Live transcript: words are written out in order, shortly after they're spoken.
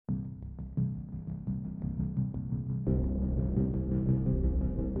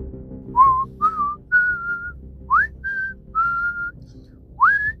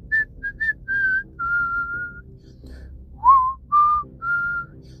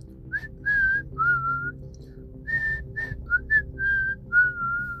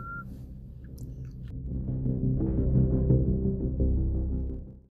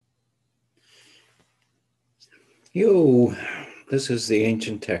Yo, this is the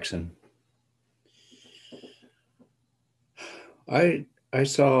Ancient Texan. I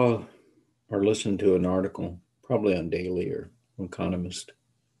saw or listened to an article, probably on Daily or Economist,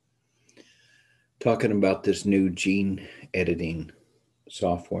 talking about this new gene editing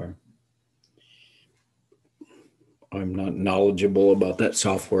software. I'm not knowledgeable about that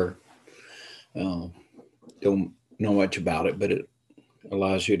software. Uh, don't know much about it, but it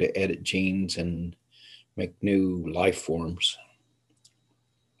allows you to edit genes and make new life forms.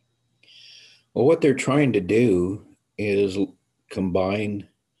 Well, what they're trying to do is combine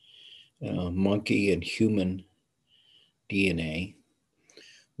monkey and human DNA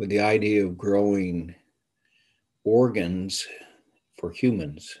with the idea of growing organs for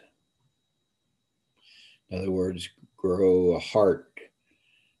humans. In other words, grow a heart,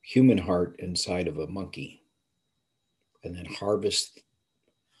 human heart inside of a monkey, and then harvest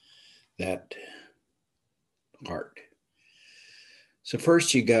that heart. So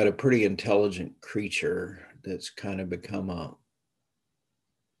first you got a pretty intelligent creature that's kind of become a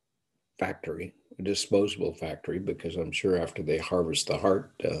factory, a disposable factory, because I'm sure after they harvest the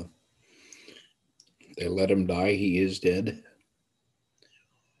heart, they let him die. He is dead.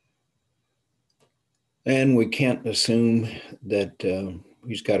 And we can't assume that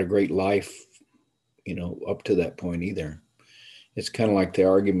he's got a great life, up to that point either. It's kind of like the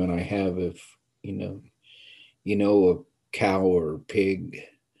argument I have if, a cow or pig,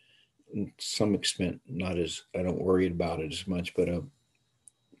 in some extent, not as, I don't worry about it as much, but a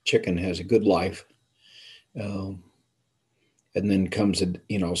chicken has a good life. Um, and then comes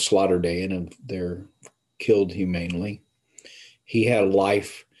slaughter day and they're killed humanely. He had a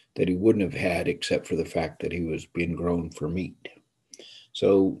life that he wouldn't have had except for the fact that he was being grown for meat.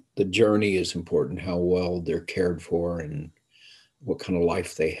 So the journey is important, how well they're cared for and what kind of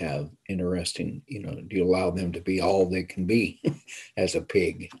life they have. Interesting, do you allow them to be all they can be as a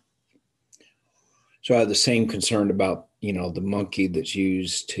pig? So I have the same concern about, the monkey that's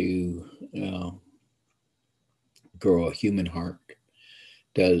used to grow a human heart.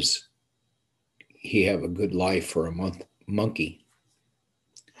 Does he have a good life for a monkey?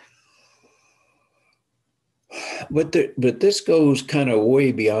 But this goes kind of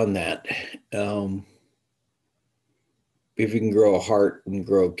way beyond that. If you can grow a heart and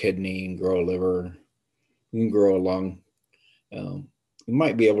grow a kidney and grow a liver, you can grow a lung. You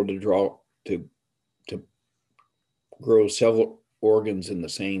might be able to to grow several organs in the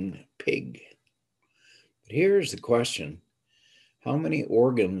same pig. But here's the question: how many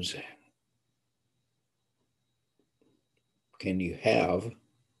organs can you have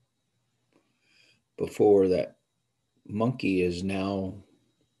before that monkey is now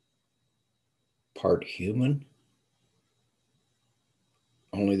part human?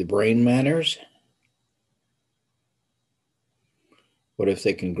 Only the brain matters? What if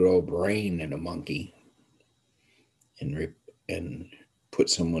they can grow a brain in a monkey and put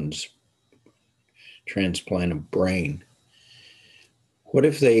someone's transplant a brain? What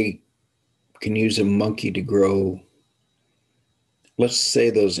if they can use a monkey to grow, let's say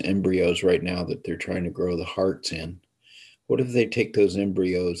those embryos right now that they're trying to grow the hearts in? What if they take those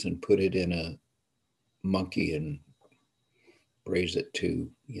embryos and put it in a monkey and raise it to,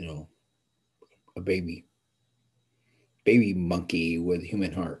 a baby monkey with a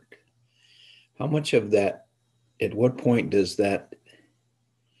human heart? How much of that, at what point does that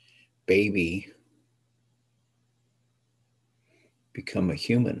baby become a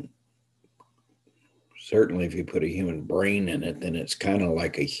human? Certainly, if you put a human brain in it, then it's kind of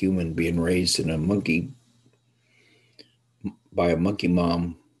like a human being raised in a monkey by a monkey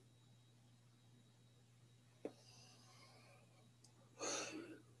mom.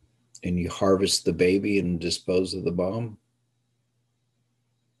 And you harvest the baby and dispose of the mom.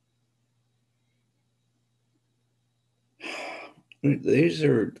 These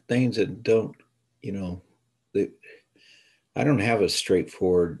are things that don't, that I don't have a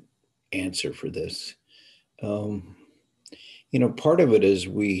straightforward answer for this. Um, part of it is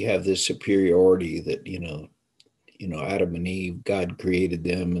we have this superiority that, Adam and Eve, God created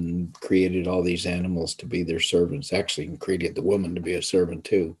them and created all these animals to be their servants. Actually, he created the woman to be a servant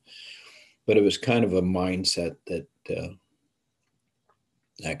too. But it was kind of a mindset that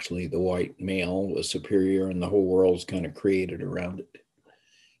actually the white male was superior and the whole world's kind of created around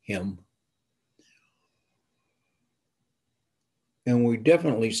him. And we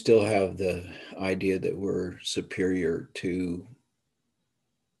definitely still have the idea that we're superior to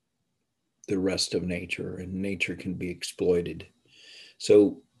the rest of nature and nature can be exploited.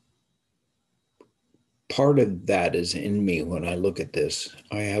 So part of that is in me when I look at this.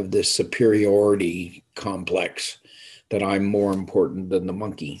 I have this superiority complex that I'm more important than the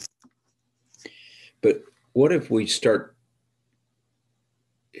monkey. But what if we start,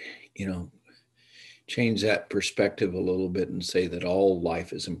 change that perspective a little bit and say that all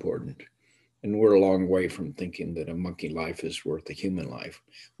life is important? And we're a long way from thinking that a monkey life is worth a human life.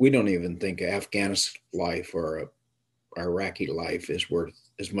 We don't even think Afghanistan life or a Iraqi life is worth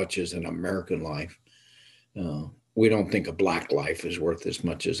as much as an American life. We don't think a black life is worth as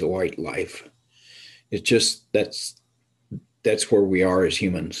much as a white life. It's just that's where we are as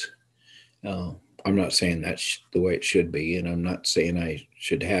humans. I'm not saying that's the way it should be, and I'm not saying I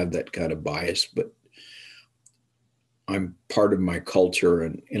should have that kind of bias, but I'm part of my culture,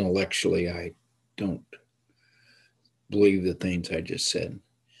 and intellectually I don't believe the things I just said,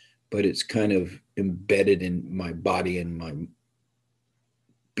 but it's kind of embedded in my body and my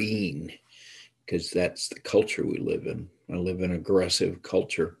being, because that's the culture we live in. I live in an aggressive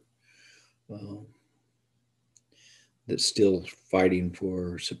culture that's still fighting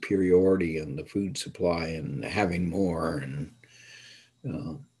for superiority and the food supply and having more, and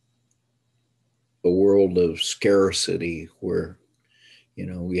a world of scarcity where,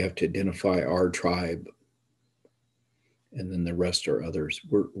 we have to identify our tribe and then the rest are others.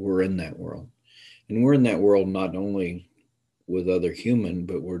 We're in that world. And we're in that world not only with other human,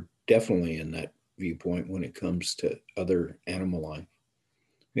 but we're definitely in that viewpoint when it comes to other animal life.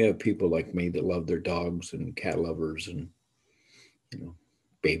 We have people like me that love their dogs and cat lovers and,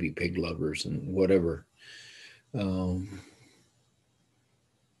 baby pig lovers and whatever.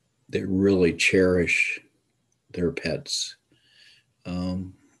 They really cherish their pets.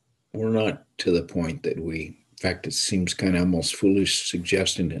 We're not to the point that in fact, it seems kind of almost foolish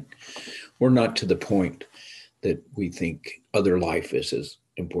suggesting it. We're not to the point that we think other life is as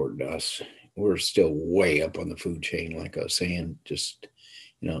important to us. We're still way up on the food chain, like I was saying, just,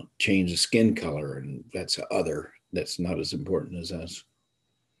 change the skin color, and that's that's not as important as us.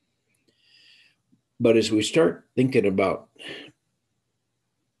 But as we start thinking about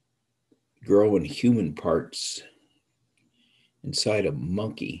growing human parts inside a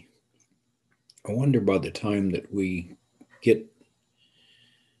monkey, I wonder by the time that we get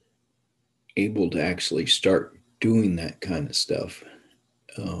able to actually start doing that kind of stuff,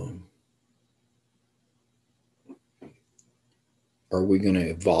 are we going to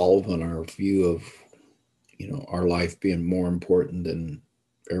evolve on our view of, our life being more important than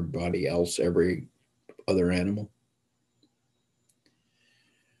everybody else, every other animal?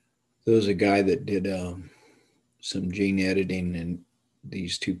 There was a guy that did some gene editing, and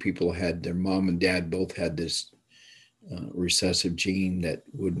these two people had, their mom and dad both had this recessive gene that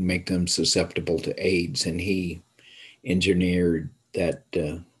would make them susceptible to AIDS, and he engineered that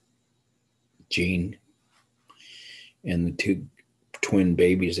gene, and the two twin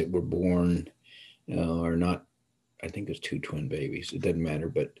babies that were born are not, I think it's two twin babies, it doesn't matter,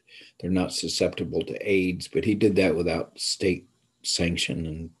 but they're not susceptible to AIDS. But he did that without state sanction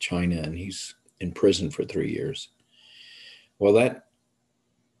in China, and he's in prison for 3 years. Well, that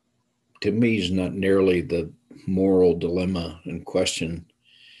to me is not nearly the moral dilemma in question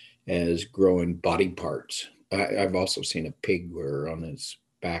as growing body parts. I've also seen a pig where on its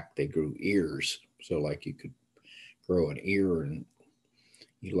back they grew ears. So like you could grow an ear, and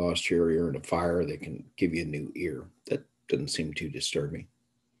you lost your ear in a fire, they can give you a new ear. That doesn't seem too disturbing.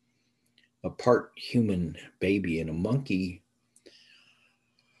 A part human baby and a monkey,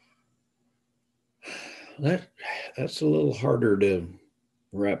 that's a little harder to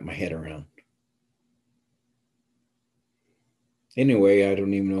wrap my head around. Anyway, I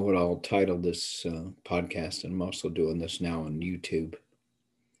don't even know what I'll title this podcast, and I'm also doing this now on YouTube.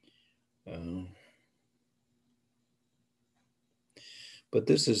 But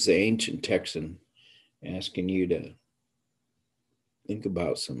this is the Ancient Texan asking you to think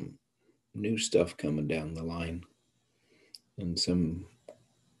about some new stuff coming down the line and some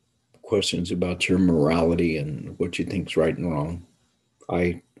questions about your morality and what you think's right and wrong.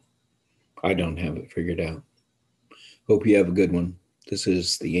 I don't have it figured out. Hope you have a good one. This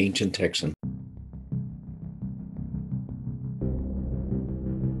is the Ancient Texan.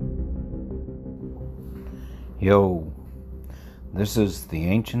 Yo, this is the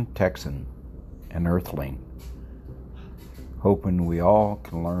Ancient Texan, an Earthling, hoping we all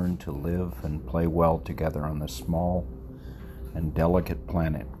can learn to live and play well together on this small and delicate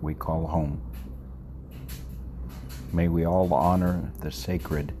planet we call home. May we all honor the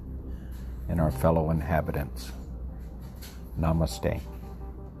sacred in our fellow inhabitants. Namaste.